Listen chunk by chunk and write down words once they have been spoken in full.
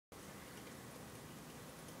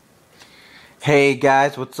Hey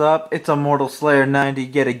guys, what's up? It's Immortal Slayer 90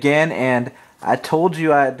 yet again, and I told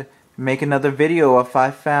you I'd make another video if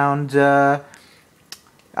I found another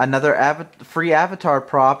free avatar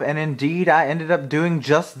prop, and indeed I ended up doing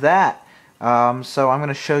just that. So I'm going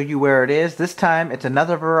to show you where it is. This time it's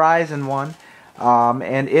another Verizon one,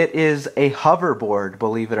 and it is a hoverboard,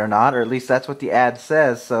 believe it or not, or at least that's what the ad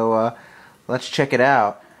says, so let's check it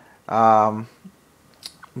out. Go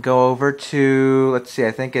over to, let's see,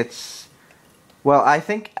 I think it's... Well, I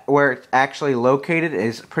think where it's actually located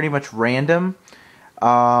is pretty much random, but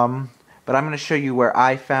I'm going to show you where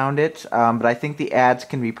I found it, but I think the ads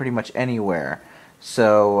can be pretty much anywhere.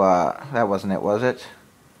 So, that wasn't it, was it?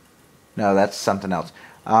 No, that's something else.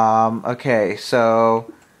 Okay,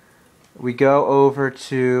 so we go over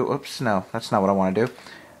to, oops, no, that's not what I want to do.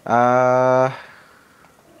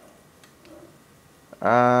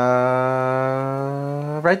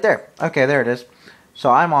 Right there. Okay, there it is. So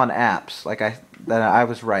I'm on apps, like I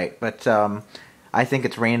was right, but I think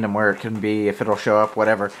it's random where it can be, if it'll show up,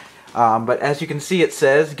 whatever. But as you can see, it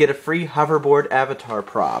says, get a free hoverboard avatar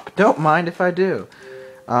prop. Don't mind if I do.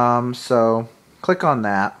 So, click on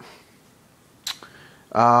that.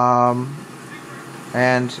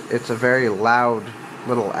 And it's a very loud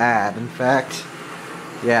little ad, in fact.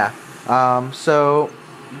 Yeah. So,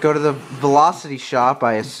 go to the Velocity shop,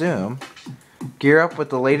 I assume. Gear up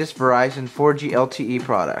with the latest Verizon 4G LTE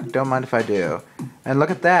product. Don't mind if I do. And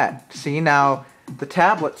look at that. See, now the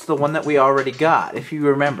tablet's the one that we already got, if you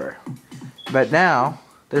remember. But now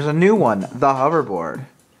there's a new one, the hoverboard.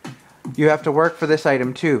 You have to work for this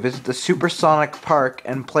item too. Visit the Supersonic Park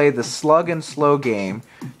and play the Slug and Slow game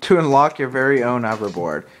to unlock your very own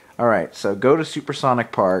hoverboard. Alright, so go to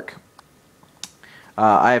Supersonic Park.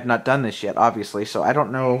 I have not done this yet, obviously, so I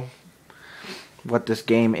don't know what this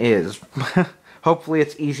game is. Hopefully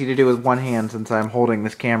it's easy to do with one hand since I'm holding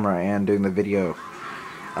this camera and doing the video,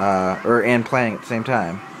 and playing at the same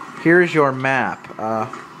time. Here's your map.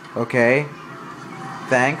 Okay.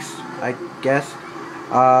 Thanks, I guess.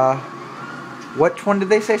 Which one did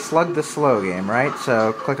they say? Slug the Slow game, right?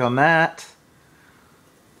 So click on that.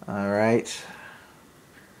 Alright.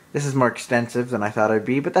 This is more extensive than I thought it'd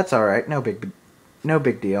be, but that's alright. No big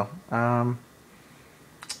deal.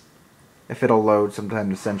 If it'll load sometime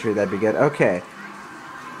this century, that'd be good. Okay.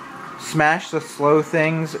 Smash the slow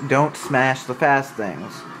things, don't smash the fast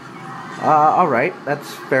things. Alright,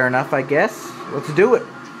 that's fair enough, I guess. Let's do it.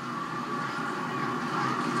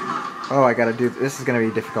 Oh, I gotta do... This is gonna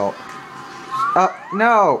be difficult.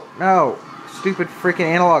 No! No! Stupid freaking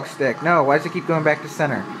analog stick. No, why does it keep going back to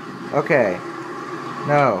center? Okay.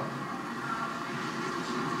 No.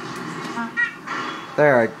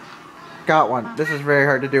 There, I got one. This is very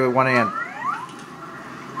hard to do with one hand.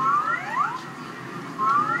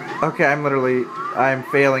 Okay, I'm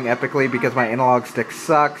failing epically because my analog stick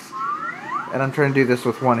sucks. And I'm trying to do this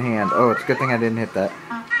with one hand. Oh, it's a good thing I didn't hit that.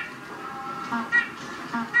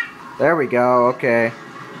 There we go, okay.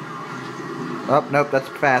 Oh, nope, that's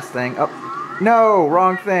a fast thing. Oh, no,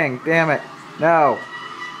 wrong thing. Damn it. No.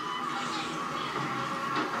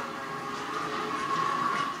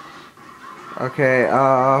 Okay,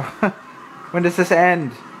 when does this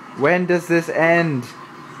end? When does this end?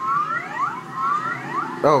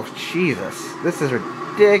 Oh, Jesus. This is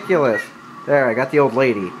ridiculous. There, I got the old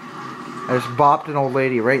lady. I just bopped an old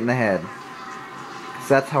lady right in the head. 'Cause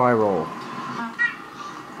that's how I roll.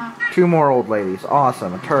 Two more old ladies.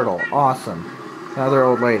 Awesome. A turtle. Awesome. Another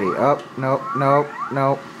old lady. Oh, nope, nope,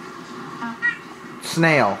 nope.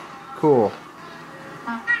 Snail. Cool.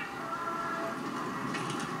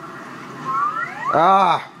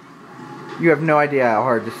 Ah! You have no idea how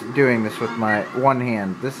hard just doing this with my one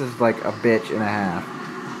hand. This is like a bitch and a half.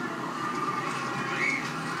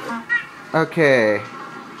 Okay.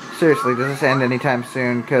 Seriously, does this end anytime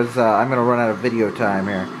soon? Because I'm going to run out of video time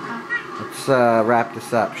here. Let's wrap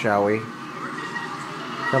this up, shall we?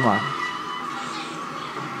 Come on.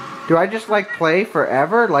 Do I just, like, play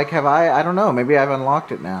forever? Like, have I don't know. Maybe I've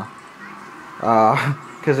unlocked it now.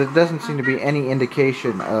 Because it doesn't seem to be any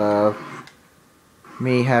indication of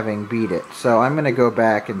me having beat it. So I'm going to go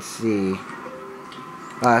back and see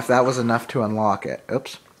if that was enough to unlock it.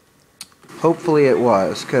 Oops. Hopefully it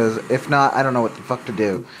was, because if not, I don't know what the fuck to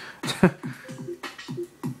do.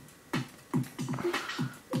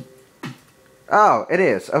 Oh, it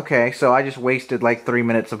is. Okay, so I just wasted like 3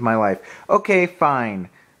 minutes of my life. Okay, fine.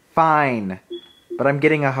 Fine. But I'm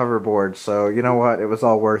getting a hoverboard, so you know what? It was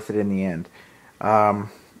all worth it in the end.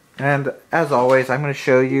 And as always, I'm going to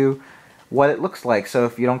show you what it looks like. So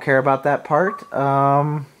if you don't care about that part,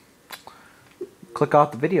 click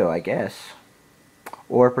off the video, I guess.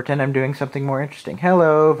 or pretend I'm doing something more interesting.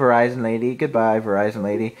 Hello, Verizon lady. Goodbye, Verizon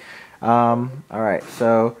lady. Alright,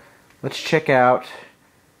 so let's check out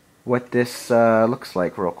what this looks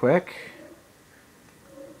like real quick.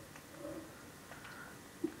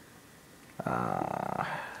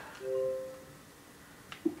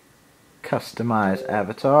 Customize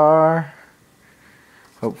avatar.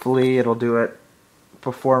 Hopefully it'll do it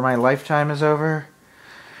before my lifetime is over.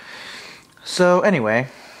 So anyway,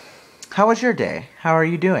 how was your day? How are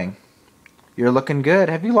you doing? You're looking good.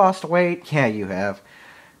 Have you lost weight? Yeah, you have.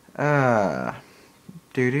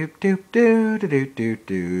 Do do do do do do do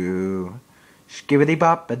do. Skibbity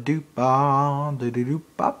bop a doop bop do do doop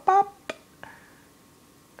bop bop.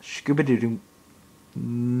 Skibbity doop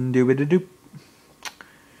doobity doop.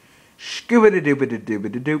 Skibbity doobity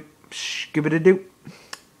doobity doop. Skibbity doop.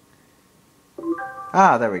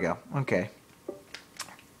 Ah, there we go. Okay.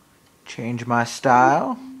 Change my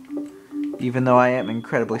style, even though I am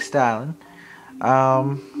incredibly styling.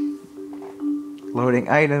 Loading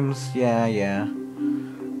items. Yeah.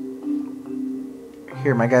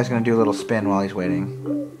 Here, my guy's gonna do a little spin while he's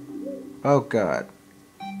waiting. Oh god.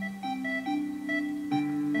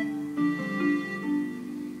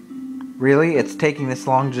 Really? It's taking this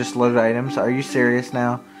long to just load items? Are you serious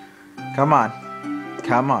now? Come on.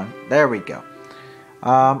 Come on. There we go.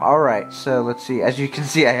 Alright, so let's see. As you can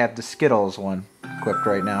see, I have the Skittles one equipped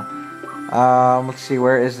right now. Let's see,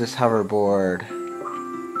 where is this hoverboard?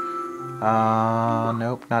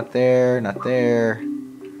 Nope, not there, not there.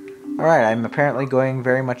 Alright, I'm apparently going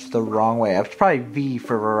very much the wrong way. It's probably V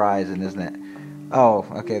for Verizon, isn't it? Oh,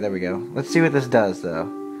 okay, there we go. Let's see what this does,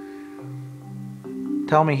 though.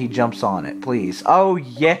 Tell me he jumps on it, please. Oh,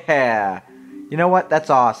 yeah! You know what? That's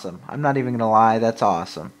awesome. I'm not even gonna lie, that's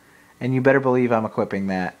awesome. And you better believe I'm equipping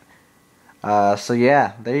that. So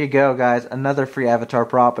yeah, there you go, guys. Another free avatar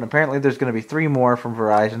prop, and apparently there's going to be 3 more from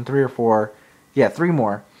Verizon, 3 or 4. Yeah, 3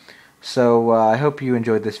 more. So I hope you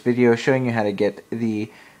enjoyed this video showing you how to get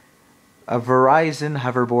the Verizon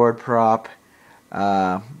hoverboard prop.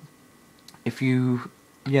 If you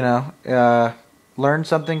learned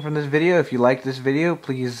something from this video, if you liked this video,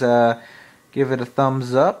 please give it a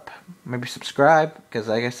thumbs up. Maybe subscribe, because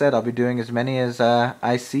like I said, I'll be doing as many as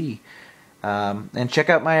I see. And check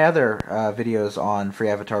out my other videos on free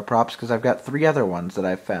avatar props, because I've got 3 other ones that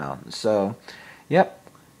I've found. So, yep.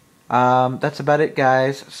 That's about it,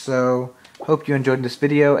 guys. So, hope you enjoyed this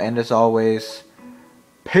video, and as always,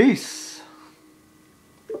 peace!